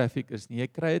one-way traffic is nie. Jy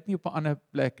kry dit nie op 'n ander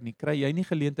plek nie. Kry jy nie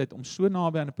geleentheid om so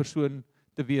naby aan 'n persoon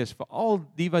te wees, veral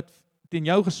die wat teen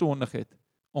jou gesondig het,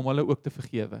 om hulle ook te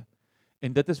vergewe.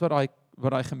 En dit is wat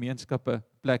daai gemeenskappe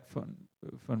plek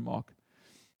van maak.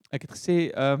 Ek het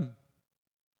gesê,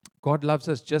 God loves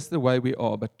us just the way we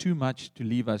are, but too much to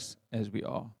leave us as we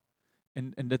are.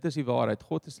 En dit is die waarheid.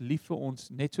 God is lief vir ons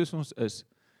net soos ons is,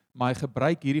 maar hy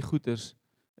gebruik hierdie goeders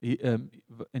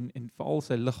en veral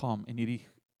sy liggaam en hierdie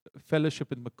fellowship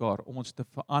met mekaar om ons te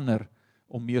verander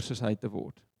om meer soos hy te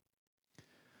word.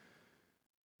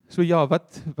 So ja,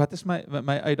 wat is my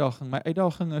uitdaging? My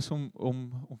uitdaging is om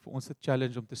vir ons te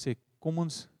challenge om te sê, kom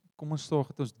ons sorg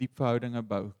dat ons diep verhoudinge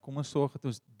bou. Kom ons sorg dat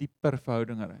ons dieper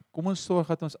verhoudinge hê. Kom ons sorg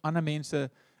dat ons ander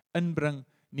mense inbring,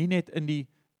 nie net in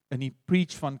die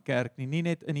preach van kerk nie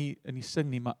net in die sing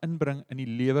nie, maar inbring in die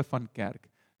lewe van kerk.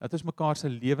 Dat ons mekaar se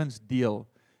lewens deel.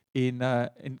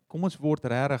 En kom ons word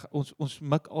regtig, ons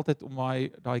mik altyd om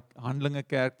daai Handelinge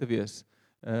kerk te wees.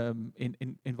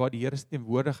 En waar die Here se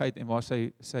teenwoordigheid en waar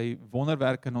sy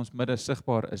wonderwerke in ons midde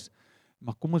sigbaar is.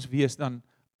 Maar kom ons wees dan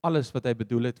alles wat hy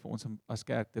bedoel het vir ons om as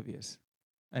kerk te wees.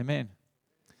 Amen.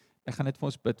 Ek gaan net vir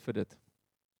ons bid vir dit.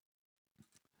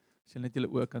 As jy net julle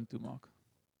oë kan toemaak.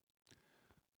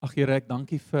 Ag Here, ek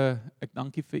dankie vir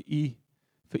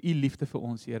u liefde vir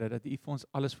ons, Here, dat u vir ons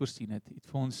alles voorsien het. U het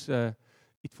vir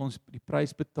ons die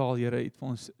prys betaal, Here, u het vir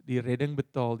ons die redding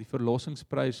betaal, die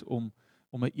verlossingsprys om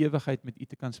 'n ewigheid met u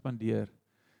te kan spandeer.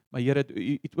 Maar Here,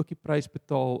 u het ook die prys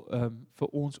betaal vir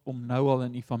ons om nou al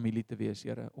in u familie te wees,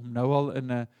 Here, om nou al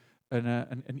in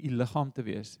u liggaam te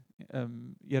wees.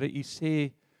 Here, u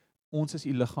sê ons is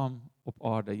u liggaam op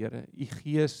aarde, Here. U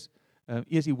Gees,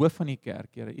 u is die hoof van die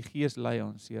kerk, Here. U Gees lei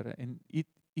ons, Here, en u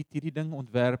het hierdie ding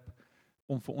ontwerp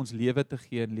om vir ons lewe te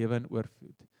gee en lewe in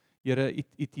oorvloed. Here, u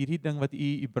het hierdie ding wat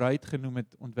u bruid genoem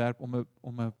het ontwerp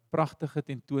om 'n pragtige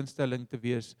tentoonstelling te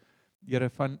wees, Here,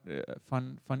 van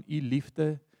u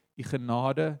liefde, u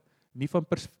genade, nie van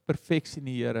perfeksie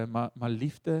nie, Here, maar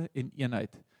liefde en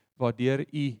eenheid, waardeur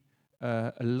u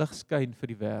 'n lig skyn vir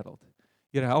die wêreld.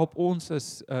 Here, help ons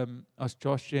as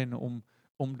Josh Jen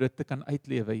om dit te kan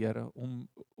uitlewe, Here,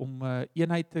 om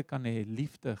eenheid te kan hê,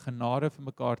 liefde, genade vir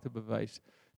mekaar te bewys,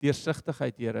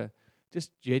 deursigtigheid, Here,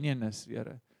 just genuineness,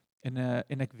 Here.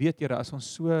 En ek weet, Here, as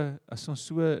ons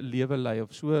so lewe lei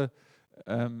of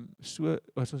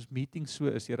as ons meetings so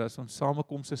is, Here, as ons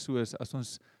samekomste so is,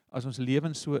 as ons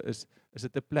lewens so is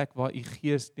dit 'n plek waar u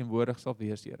Gees teenwoordig sal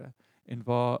wees, Here, en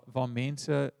waar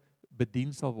mense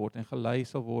bedien sal word en gelei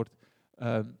sal word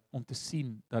om te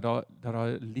sien dat daar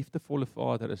 'n liefdevolle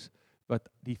Vader is wat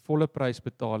die volle prys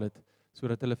betaal het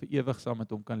sodat hulle vir ewig saam met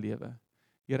hom kan lewe.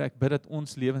 Here, ek bid dat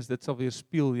ons lewens dit sal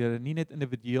weerspieël, Here, nie net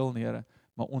individueel nie, Here,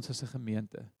 maar ons as 'n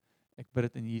gemeente. Ek bid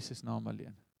dit in Jesus naam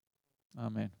alleen.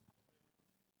 Amen.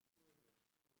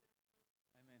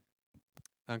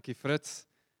 Dankie Fritz.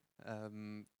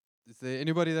 Is there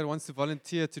anybody that wants to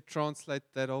volunteer to translate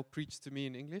that whole preach to me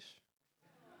in English?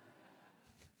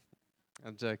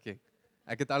 I'm joking.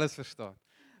 Ek het alles verstaan.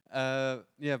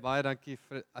 Yeah, baie dankie.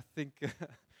 I think,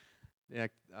 yeah,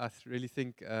 I really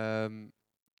think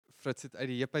Fritz het uit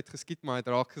die heup uit geskiet, maar hy het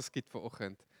raak geskiet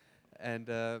vanoggend. And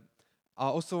I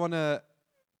also want to,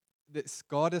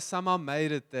 God has somehow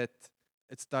made it that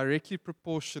it's directly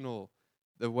proportional.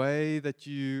 The way that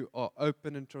you are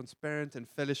open and transparent and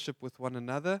fellowship with one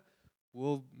another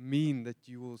will mean that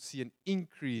you will see an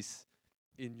increase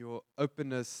in your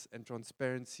openness and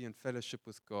transparency and fellowship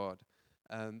with God.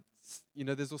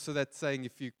 There's also that saying,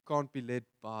 if you can't be led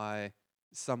by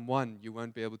someone, you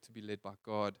won't be able to be led by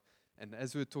God. And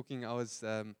as we were talking, I was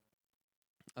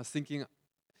thinking,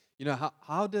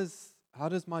 how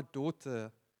does my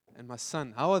daughter and my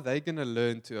son, how are they going to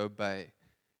learn to obey?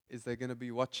 Is they going to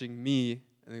be watching me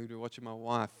and they're going to be watching my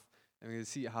wife, and we're going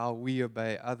to see how we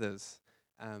obey others,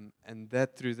 and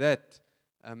that through that,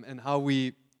 and how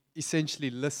we essentially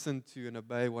listen to and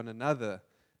obey one another,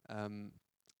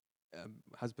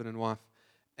 husband and wife,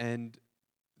 and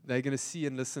they're going to see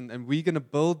and listen, and we're going to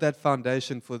build that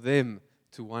foundation for them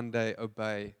to one day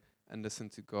obey and listen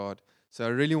to God. So I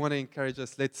really want to encourage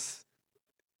us. Let's,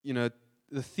 the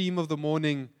theme of the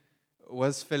morning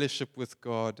was fellowship with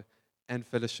God and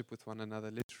fellowship with one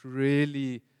another. Let's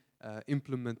really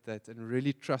implement that and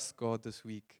really trust God this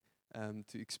week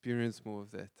to experience more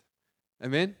of that.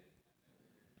 Amen?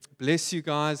 Bless you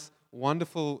guys.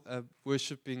 Wonderful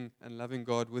worshiping and loving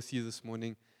God with you this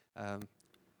morning.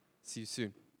 See you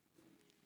soon.